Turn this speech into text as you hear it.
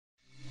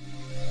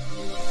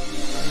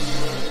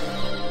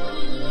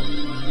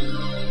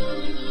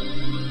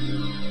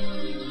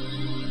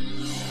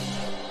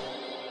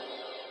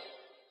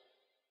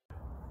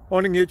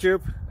Morning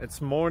YouTube,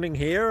 it's morning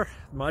here.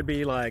 It might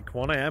be like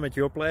 1 a.m. at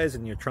your place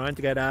and you're trying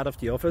to get out of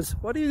the office.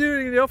 What are you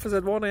doing in the office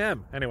at 1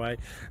 a.m? Anyway,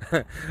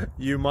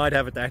 you might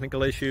have a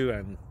technical issue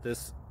and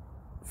this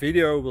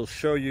video will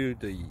show you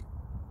the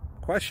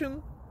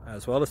question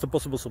as well as the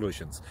possible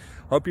solutions.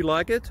 Hope you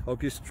like it,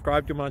 hope you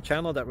subscribe to my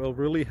channel. That will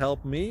really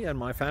help me and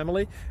my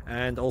family,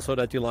 and also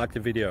that you like the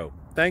video.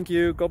 Thank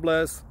you, God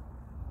bless.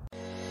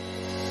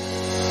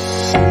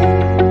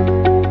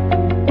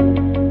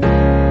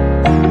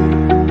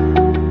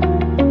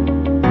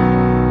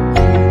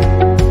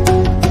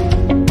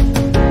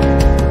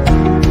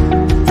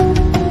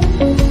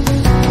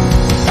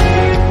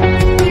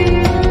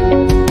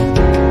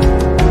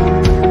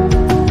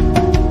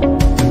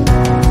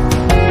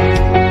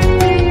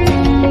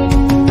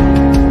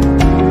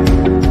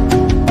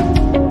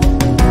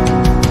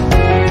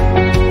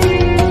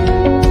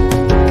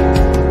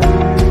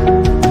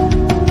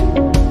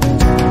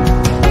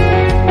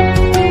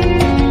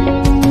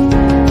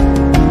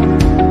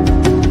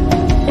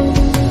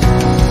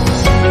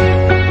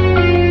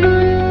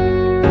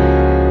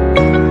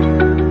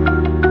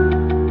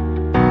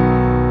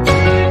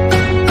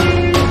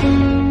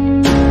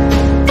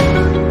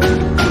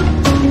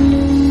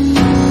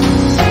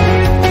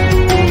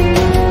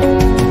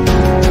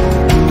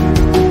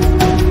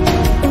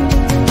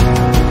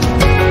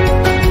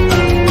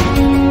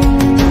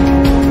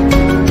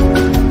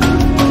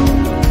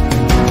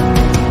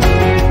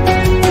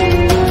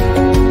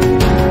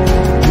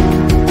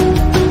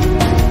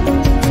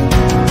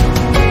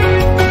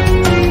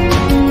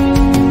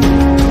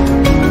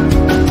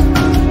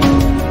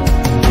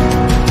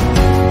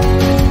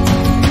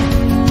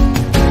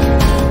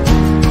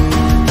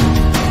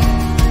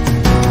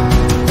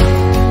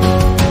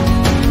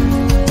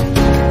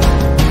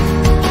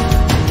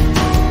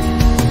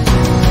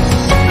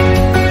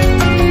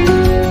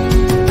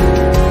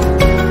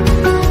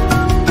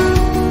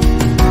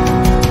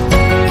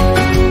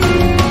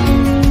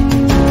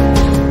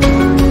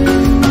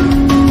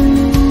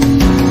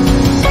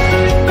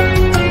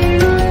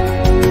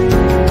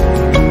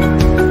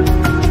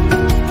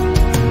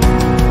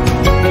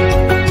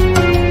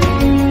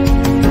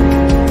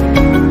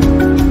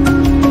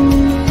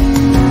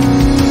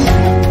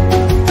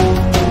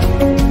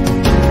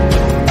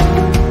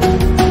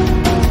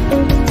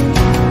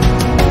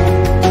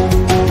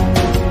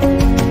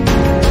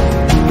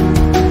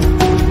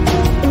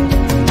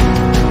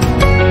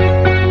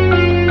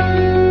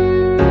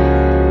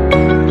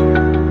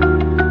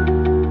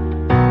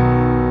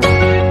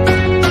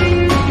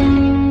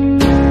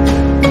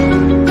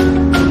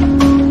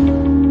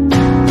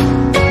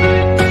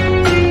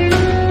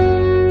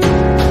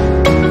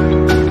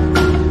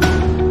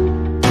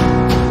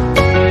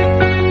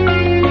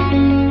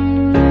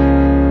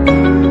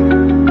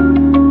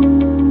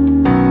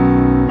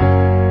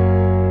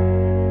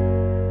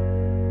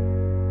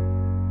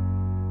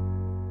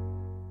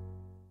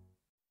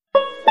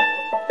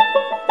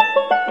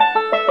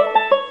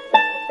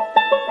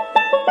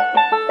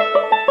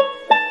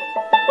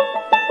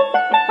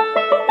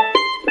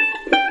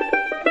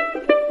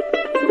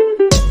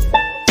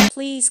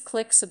 Please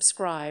click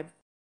subscribe.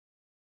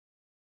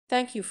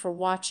 Thank you for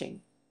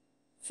watching.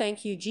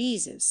 Thank you,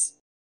 Jesus.